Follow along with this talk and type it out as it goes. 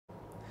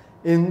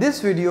In this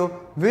video,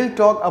 we'll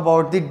talk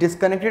about the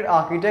disconnected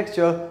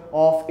architecture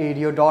of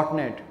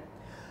ADO.NET.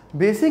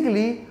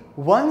 Basically,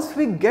 once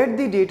we get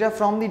the data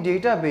from the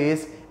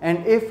database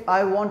and if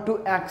I want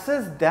to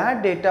access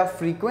that data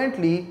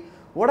frequently,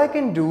 what I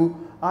can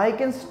do, I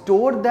can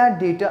store that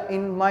data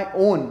in my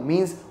own,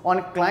 means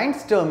on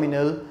client's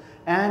terminal,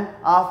 and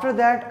after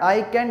that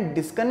I can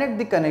disconnect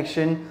the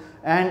connection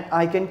and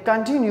I can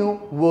continue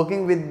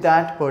working with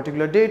that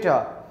particular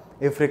data.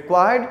 If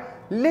required,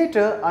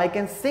 later I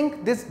can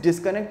sync this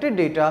disconnected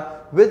data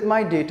with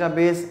my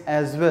database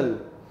as well.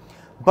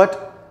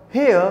 But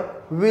here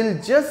we'll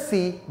just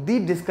see the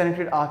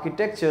disconnected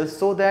architecture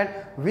so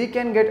that we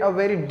can get a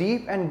very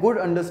deep and good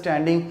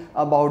understanding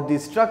about the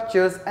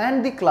structures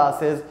and the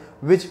classes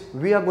which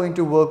we are going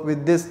to work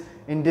with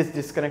in this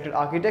disconnected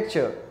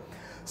architecture.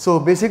 So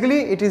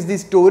basically it is the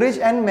storage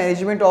and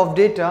management of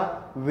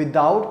data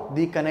without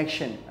the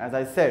connection. As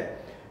I said,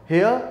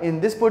 here in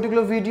this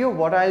particular video,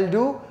 what I'll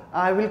do,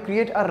 I will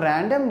create a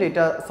random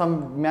data,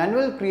 some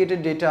manual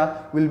created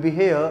data will be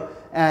here,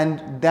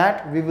 and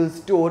that we will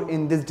store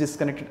in this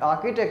disconnected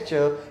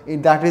architecture,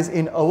 that is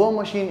in our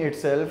machine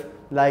itself,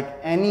 like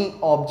any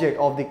object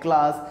of the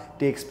class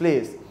takes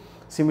place.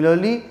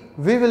 Similarly,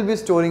 we will be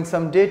storing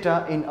some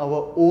data in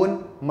our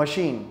own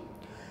machine.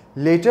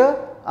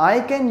 Later, I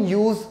can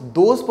use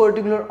those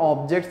particular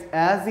objects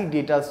as the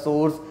data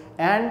source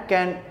and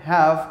can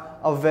have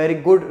a very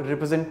good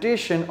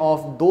representation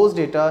of those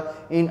data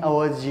in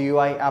our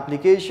GUI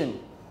application.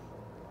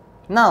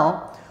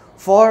 Now,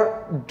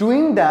 for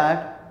doing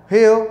that,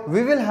 here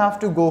we will have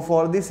to go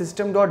for the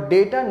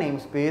system.data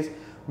namespace,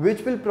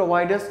 which will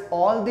provide us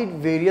all the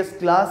various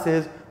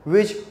classes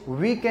which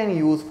we can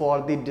use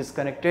for the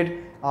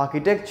disconnected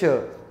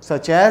architecture,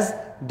 such as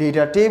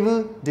data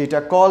table,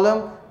 data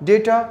column,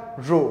 data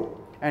row,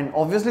 and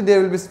obviously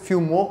there will be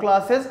few more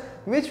classes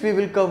which we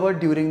will cover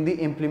during the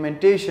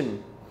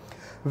implementation.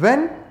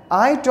 When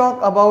I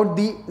talk about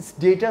the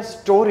data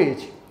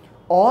storage,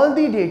 all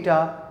the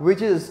data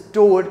which is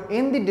stored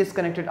in the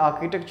disconnected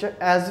architecture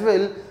as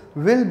well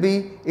will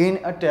be in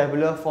a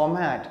tabular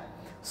format.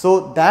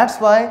 So that's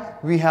why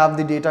we have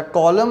the data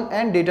column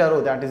and data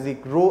row, that is the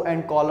row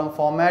and column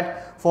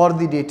format for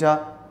the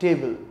data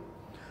table.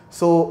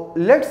 So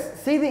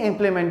let's see the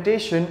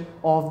implementation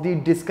of the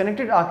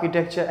disconnected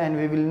architecture and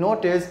we will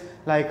notice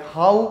like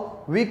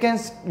how we can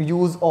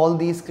use all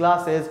these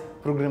classes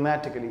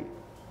programmatically.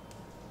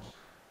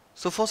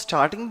 So for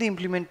starting the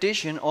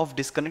implementation of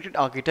disconnected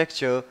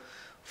architecture,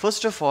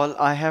 first of all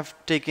I have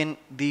taken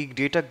the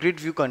data grid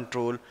view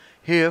control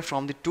here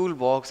from the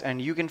toolbox, and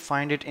you can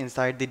find it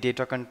inside the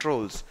data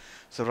controls.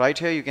 So right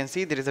here you can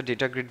see there is a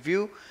data grid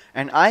view,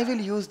 and I will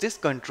use this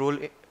control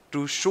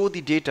to show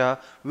the data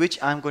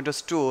which I am going to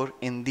store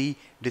in the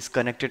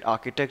disconnected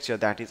architecture,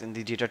 that is in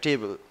the data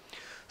table.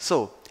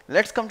 So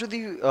let's come to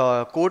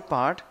the code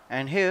part,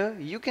 and here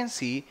you can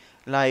see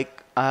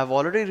like I have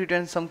already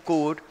written some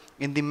code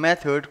in the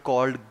method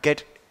called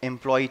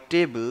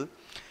getEmployeeTable,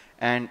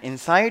 and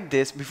inside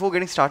this, before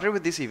getting started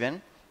with this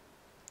even,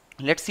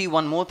 let's see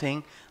one more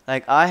thing.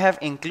 Like I have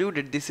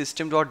included the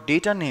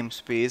system.data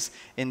namespace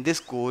in this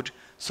code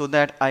so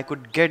that I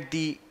could get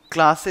the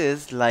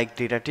classes like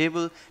data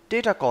table,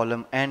 data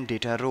column and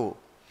data row.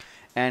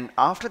 And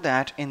after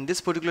that, in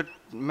this particular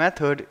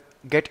method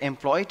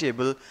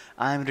getEmployeeTable,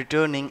 I am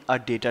returning a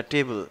data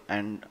table,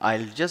 and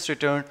I'll just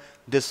return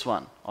this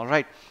one.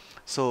 Alright,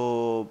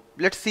 so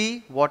let's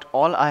see what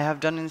all I have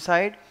done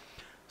inside.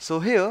 So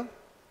here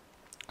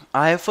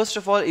I have first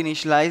of all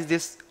initialized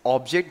this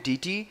object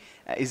dt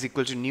is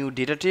equal to new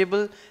data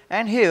table,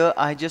 and here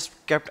I just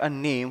kept a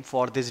name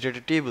for this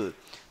data table.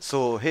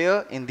 So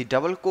here in the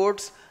double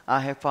quotes I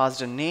have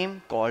passed a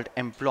name called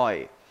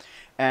employee,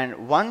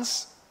 and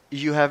once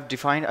you have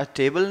defined a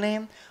table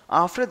name,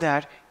 after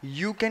that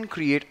you can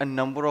create a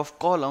number of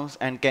columns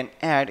and can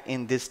add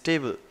in this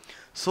table.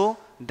 So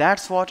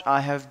that's what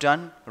I have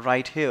done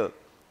right here.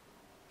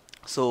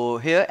 So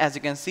here as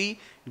you can see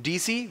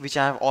DC, which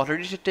I have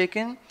already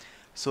taken.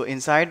 So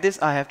inside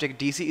this I have taken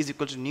DC is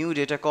equal to new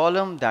data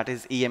column, that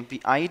is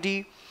EMP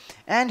ID,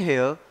 and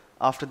here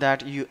after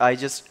that I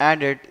just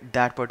added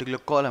that particular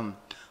column.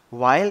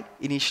 While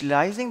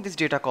initializing this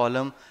data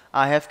column,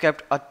 I have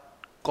kept a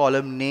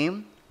column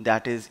name,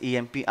 that is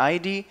EMP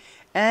ID,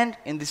 and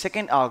in the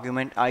second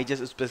argument I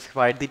just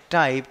specified the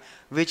type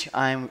which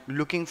I am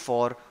looking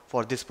for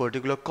this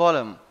particular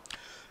column.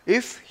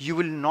 If you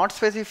will not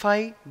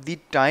specify the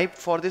type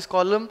for this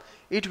column,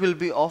 it will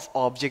be of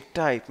object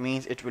type,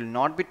 means it will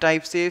not be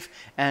type safe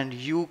and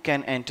you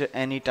can enter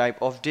any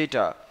type of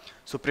data.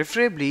 So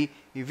preferably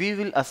we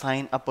will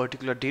assign a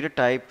particular data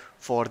type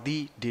for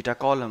the data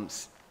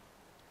columns.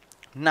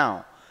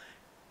 Now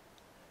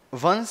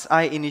once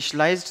I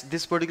initialized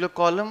this particular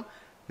column,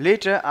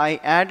 later I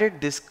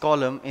added this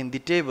column in the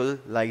table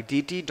like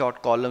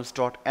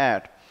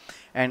dt.columns.add,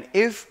 and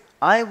if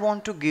I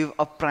want to give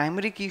a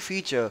primary key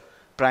feature,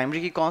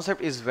 primary key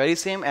concept is very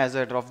same as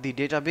that of the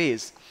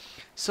database.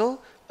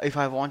 So if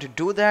I want to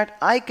do that,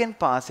 I can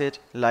pass it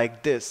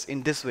like this,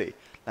 in this way,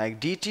 like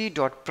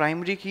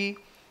dt.primaryKey.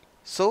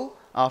 So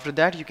after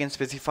that you can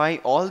specify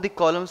all the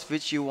columns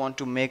which you want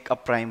to make a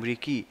primary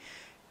key.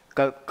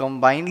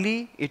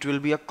 Combinedly it will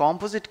be a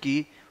composite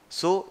key,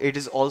 so it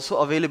is also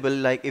available,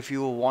 like if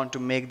you want to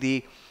make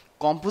the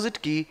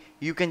composite key,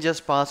 you can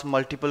just pass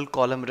multiple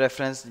column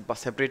reference by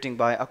separating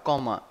by a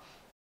comma.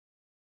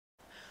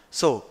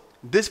 So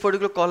this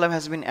particular column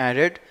has been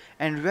added,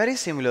 and very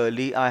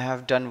similarly I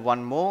have done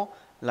one more,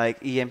 like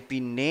emp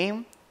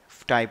name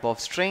type of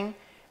string,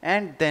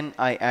 and then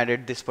I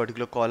added this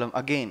particular column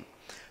again.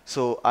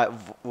 So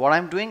what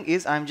I'm doing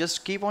is I'm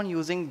just keep on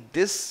using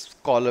this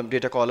column,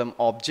 data column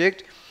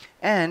object,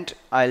 and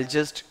I'll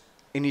just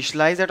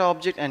initialize that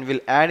object and will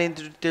add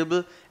into the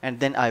table, and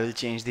then I will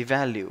change the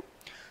value.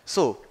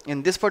 So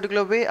in this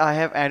particular way I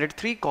have added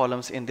 3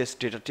 columns in this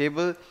data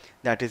table,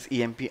 that is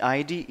emp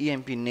id,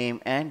 emp name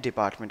and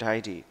department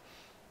id.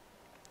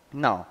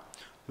 Now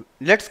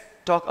let's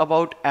talk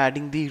about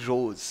adding the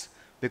rows,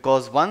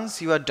 because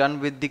once you are done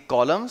with the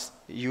columns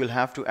you will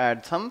have to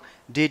add some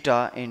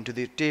data into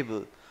the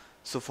table.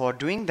 So for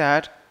doing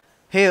that,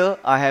 here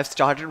I have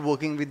started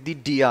working with the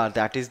dr,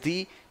 that is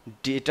the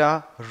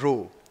data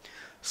row.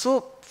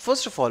 So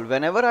first of all,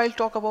 whenever I'll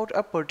talk about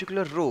a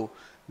particular row,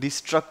 the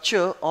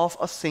structure of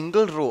a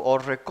single row or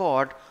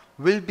record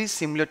will be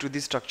similar to the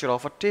structure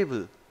of a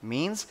table.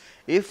 Means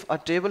if a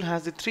table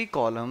has the 3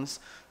 columns,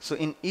 so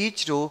in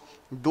each row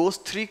those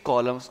 3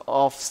 columns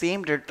of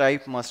same data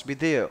type must be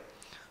there.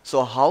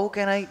 So how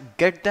can I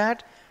get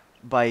that?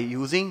 By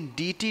using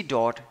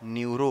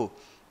dt.newRow.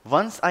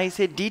 Once I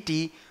say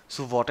dt,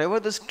 so whatever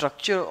the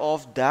structure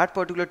of that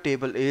particular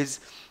table is,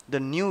 the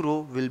new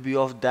row will be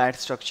of that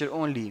structure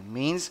only.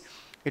 Means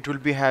it will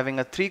be having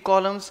a 3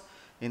 columns.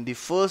 In the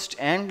first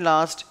and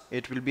last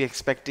it will be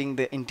expecting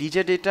the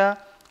integer data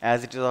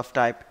as it is of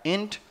type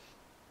int,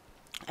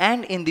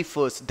 and in the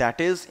first, that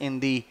is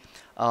in the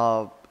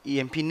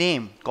emp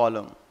name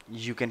column,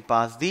 you can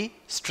pass the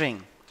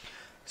string.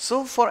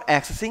 So for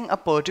accessing a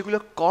particular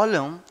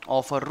column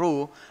of a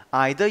row,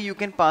 either you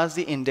can pass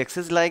the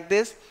indexes like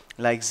this,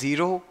 like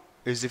 0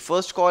 is the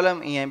first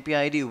column, emp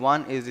id,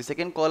 1 is the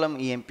second column,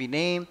 emp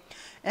name,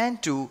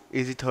 and 2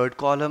 is the third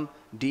column,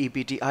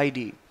 dept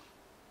id.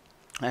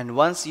 And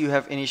once you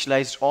have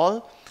initialized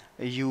all,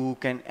 you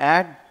can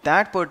add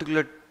that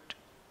particular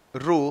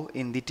row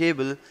in the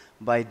table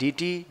by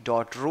dt.rows.add.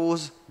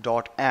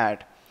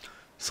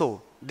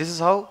 So this is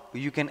how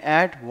you can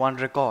add one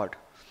record.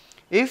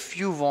 If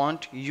you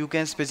want, you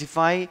can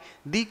specify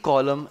the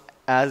column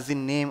as the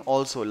name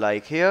also,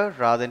 like here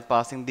rather than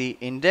passing the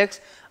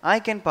index I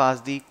can pass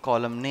the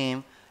column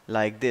name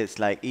like this,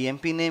 like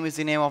emp name is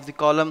the name of the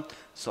column,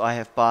 so I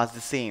have passed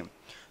the same.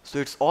 So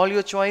it's all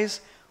your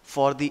choice.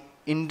 For the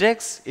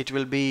index it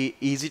will be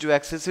easy to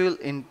accessible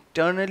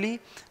internally,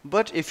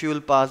 but if you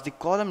will pass the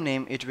column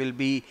name it will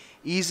be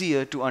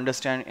easier to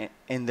understand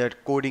in the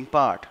coding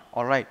part.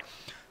 Alright,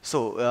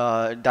 so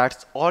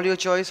that's all your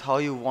choice how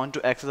you want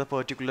to access a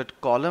particular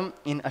column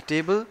in a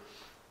table.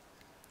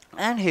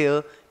 And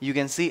here you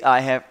can see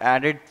I have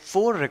added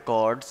 4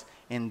 records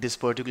in this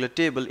particular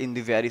table in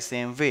the very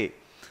same way.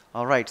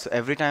 Alright, so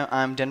every time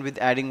I am done with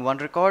adding one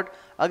record,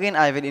 again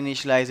I will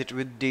initialize it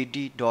with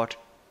dr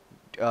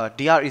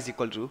is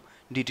equal to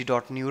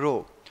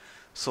dt.newRow.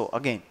 So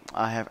again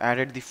I have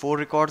added the 4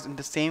 records in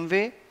the same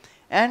way,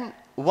 and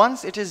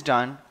once it is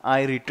done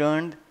I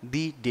returned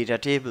the data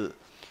table.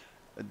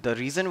 The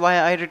reason why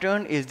I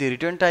returned is the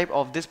return type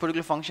of this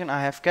particular function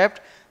I have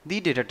kept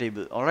the data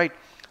table. Alright,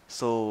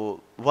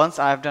 so once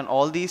I have done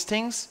all these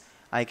things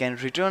I can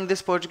return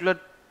this particular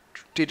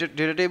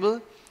data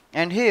table.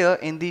 And here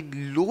in the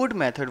load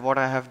method what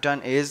I have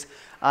done is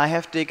I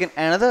have taken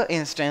another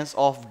instance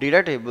of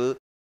data table,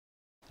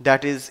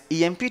 that is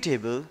emp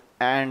table,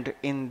 and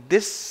in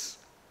this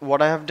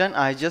what I have done,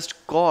 I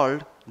just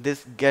called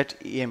this get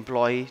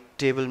employee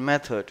table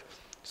method.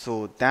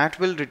 So that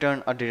will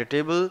return a data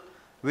table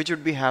which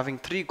would be having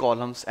 3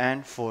 columns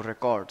and 4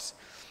 records.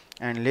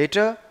 And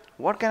later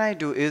what can I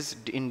do is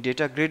in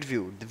data grid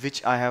view,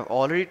 which I have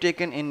already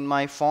taken in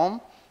my form,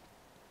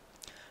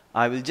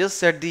 I will just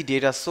set the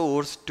data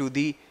source to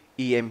the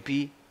emp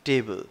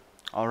table.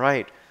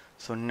 Alright,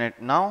 so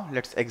now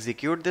let's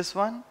execute this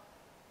one.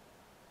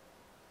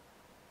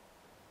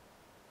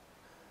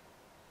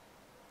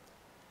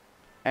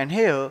 And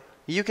here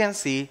you can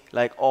see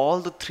like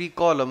all the 3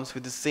 columns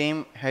with the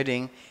same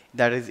heading,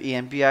 that is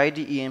emp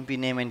id, emp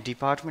name and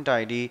department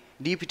id,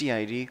 dpt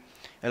id,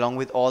 along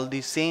with all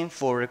the same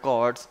 4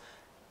 records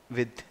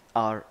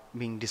are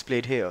being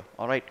displayed here.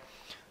 Alright,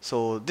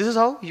 so this is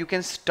how you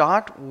can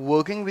start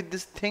working with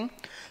this thing.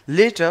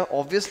 Later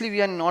obviously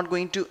we are not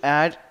going to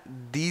add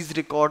these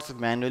records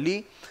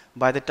manually.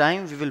 By the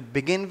time we will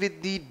begin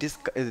with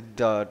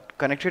the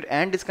connected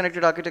and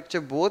disconnected architecture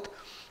both,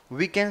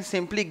 we can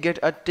simply get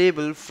a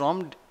table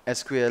from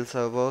SQL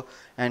server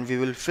and we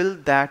will fill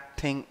that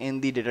thing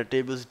in the data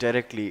tables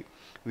directly.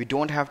 We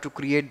don't have to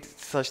create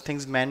such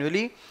things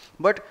manually,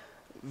 but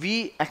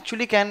we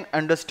actually can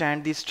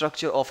understand the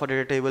structure of a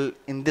data table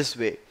in this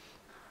way,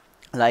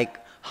 like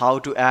how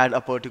to add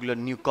a particular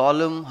new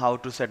column, how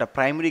to set a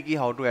primary key,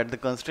 how to add the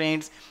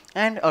constraints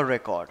and a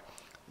record.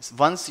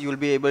 Once you will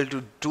be able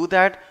to do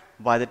that,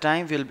 by the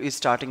time we'll be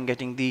starting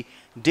getting the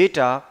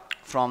data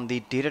from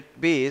the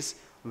database,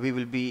 we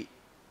will be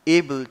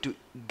able to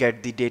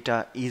get the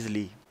data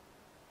easily.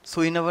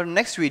 So in our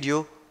next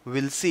video,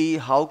 we'll see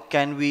how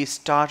can we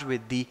start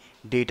with the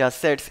data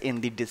sets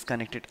in the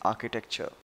disconnected architecture.